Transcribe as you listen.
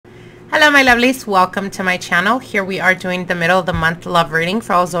Hello my lovelies, welcome to my channel. Here we are doing the middle of the month love reading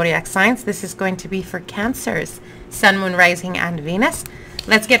for all zodiac signs. This is going to be for Cancers, Sun, Moon, Rising, and Venus.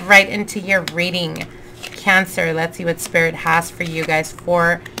 Let's get right into your reading. Cancer, let's see what Spirit has for you guys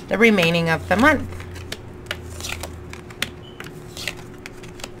for the remaining of the month.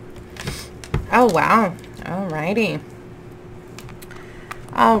 Oh wow, alrighty.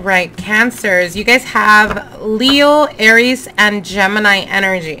 All right, Cancers, you guys have Leo, Aries, and Gemini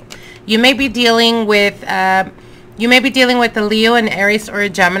energy. You may be dealing with the Leo, and Aries, or a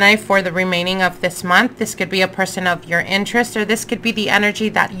Gemini for the remaining of this month. This could be a person of your interest, or this could be the energy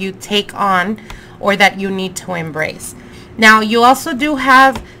that you take on or that you need to embrace. Now, you also do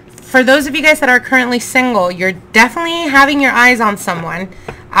have, for those of you guys that are currently single, you're definitely having your eyes on someone,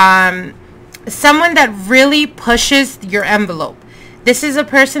 someone that really pushes your envelope. This is a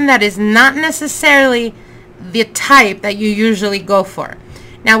person that is not necessarily the type that you usually go for.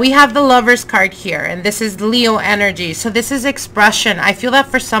 Now we have the Lovers card here, and this is Leo energy. So this is expression. I feel that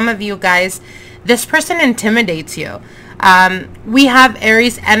for some of you guys, this person intimidates you. We have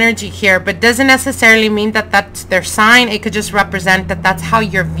Aries energy here, but doesn't necessarily mean that that's their sign. It could just represent that that's how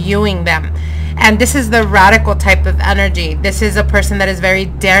you're viewing them. And this is the radical type of energy. This is a person that is very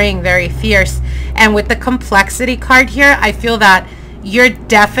daring, very fierce. And with the complexity card here, I feel that you're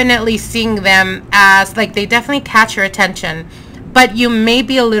definitely seeing them as, like, they definitely catch your attention, but you may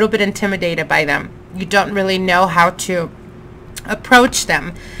be a little bit intimidated by them. You don't really know how to approach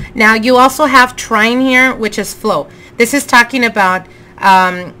them. Now, you also have Trine here, which is flow. This is talking about,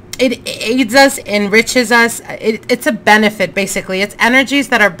 it aids us, enriches us. It's a benefit, basically. It's energies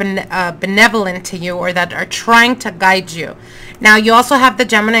that are benevolent to you, or that are trying to guide you. Now, you also have the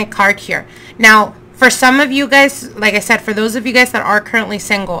Gemini card here. Now, for some of you guys, like I said, for those of you guys that are currently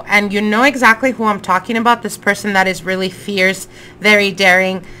single, and you know exactly who I'm talking about, this person that is really fierce, very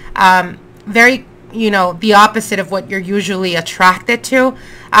daring, very, you know, the opposite of what you're usually attracted to.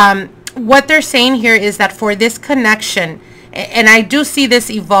 What they're saying here is that for this connection, and I do see this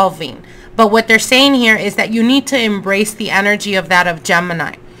evolving, but what they're saying here is that you need to embrace the energy of that of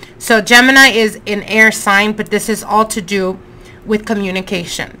Gemini. So Gemini is an air sign, but this is all to do with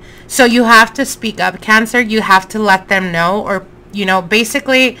communication. So you have to speak up, Cancer. You have to let them know, or, you know,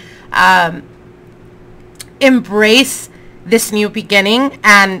 basically embrace this new beginning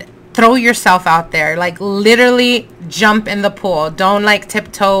and throw yourself out there. Like, literally jump in the pool. Don't, like,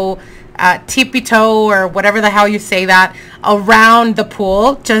 tiptoe, tippy-toe, or whatever the hell you say that, around the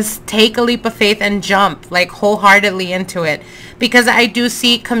pool. Just take a leap of faith and jump, like, wholeheartedly into it. Because I do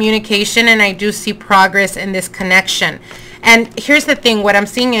see communication, and I do see progress in this connection. And here's the thing, what I'm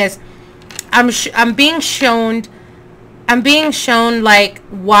seeing is I'm being shown like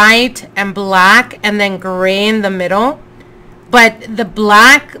white and black and then gray in the middle, but the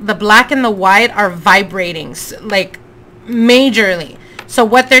black and the white are vibrating, like, majorly. So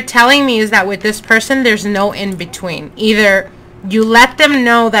what they're telling me is that with this person, there's no in between. Either you let them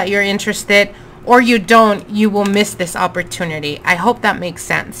know that you're interested, or you don't. You will miss this opportunity. I hope that makes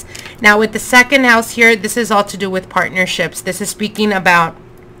sense. Now, with the second house here, this is all to do with partnerships. This is speaking about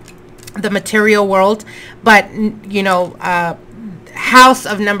the material world, but, you know, house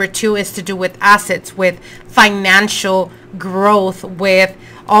of number 2 is to do with assets, with financial growth, with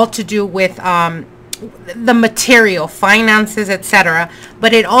all to do with the material, finances, etc.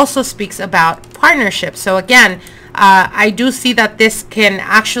 But it also speaks about partnerships. So again, I do see that this can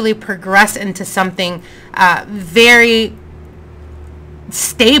actually progress into something very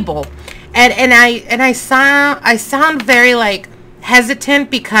stable, and I sound very, like,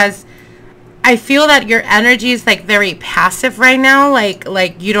 hesitant, because I feel that your energy is, like, very passive right now,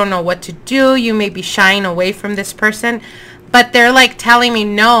 like you don't know what to do. You may be shying away from this person, but they're, like, telling me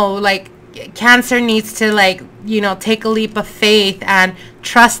no, like, Cancer needs to, like, you know, take a leap of faith and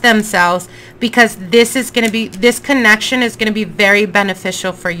trust themselves, because this connection is going to be very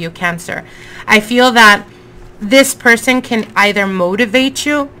beneficial for you, Cancer. I feel that this person can either motivate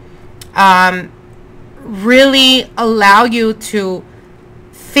you, really allow you to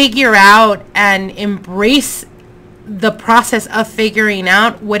figure out and embrace the process of figuring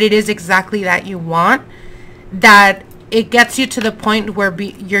out what it is exactly that you want, that it gets you to the point where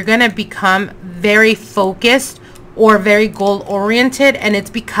you're going to become very focused or very goal oriented, and it's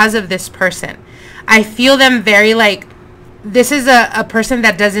because of this person. I feel them very, like, this is a person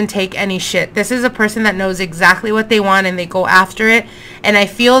that doesn't take any shit. This is a person that knows exactly what they want, and they go after it. And I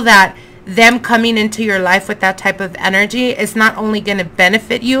feel that them coming into your life with that type of energy is not only going to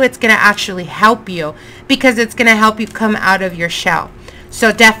benefit you, it's going to actually help you, because it's going to help you come out of your shell.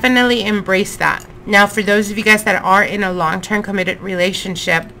 So definitely embrace that. Now, for those of you guys that are in a long-term committed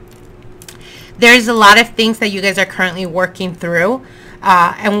relationship, there's a lot of things that you guys are currently working through.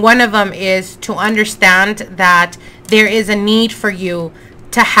 And one of them is to understand that there is a need for you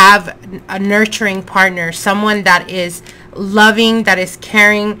to have a nurturing partner, someone that is loving, that is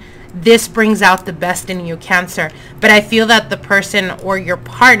caring. This brings out the best in you, Cancer. But I feel that the person or your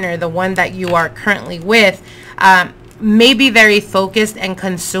partner, the one that you are currently with, may be very focused and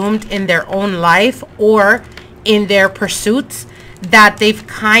consumed in their own life or in their pursuits, that they've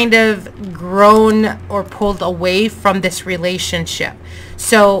kind of grown or pulled away from this relationship.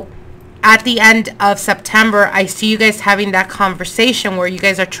 So at the end of September, I see you guys having that conversation where you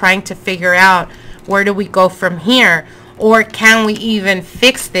guys are trying to figure out, where do we go from here? Or can we even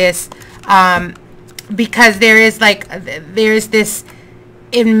fix this? Because there's this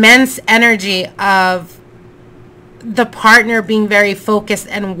immense energy of the partner being very focused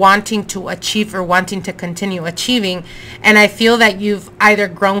and wanting to achieve or wanting to continue achieving. And I feel that you've either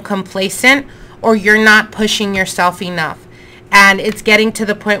grown complacent or you're not pushing yourself enough. And it's getting to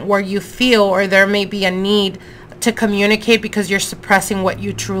the point where you feel, or there may be a need to communicate because you're suppressing what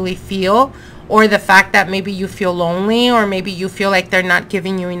you truly feel, or the fact that maybe you feel lonely, or maybe you feel like they're not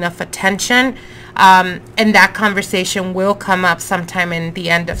giving you enough attention. And that conversation will come up sometime in the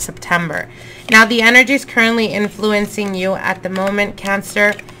end of September. Now, the energies currently influencing you at the moment,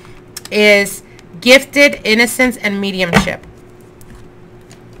 Cancer, is gifted, innocence, and mediumship.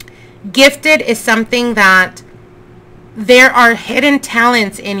 Gifted is something that there are hidden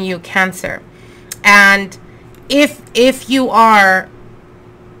talents in you, Cancer. And if you are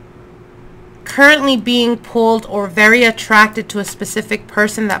currently being pulled or very attracted to a specific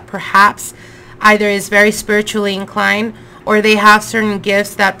person that perhaps either is very spiritually inclined, or they have certain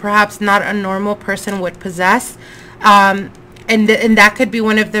gifts that perhaps not a normal person would possess, and that could be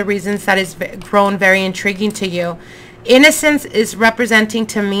one of the reasons that is grown very intriguing to you. Innocence is representing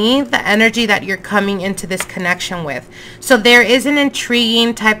to me the energy that you're coming into this connection with. So there is an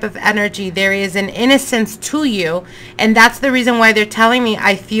intriguing type of energy. There is an innocence to you. And that's the reason why they're telling me,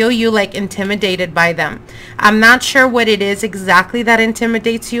 I feel you like intimidated by them. I'm not sure what it is exactly that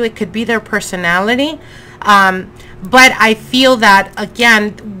intimidates you. It could be their personality. But I feel that,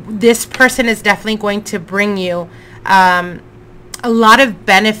 again, this person is definitely going to bring you a lot of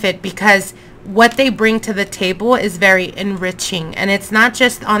benefit, because what they bring to the table is very enriching. And it's not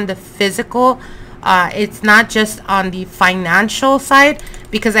just on the physical, it's not just on the financial side,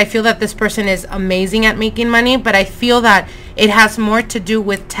 because I feel that this person is amazing at making money, but I feel that it has more to do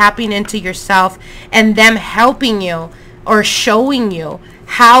with tapping into yourself and them helping you or showing you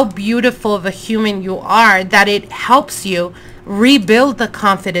how beautiful of a human you are, that it helps you rebuild the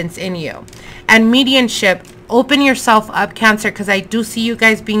confidence in you. And mediumship, open yourself up, Cancer, because I do see you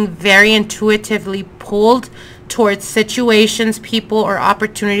guys being very intuitively pulled towards situations, people, or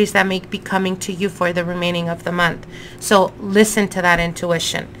opportunities that may be coming to you for the remaining of the month. So listen to that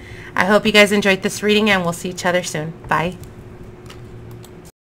intuition. I hope you guys enjoyed this reading, and we'll see each other soon. Bye.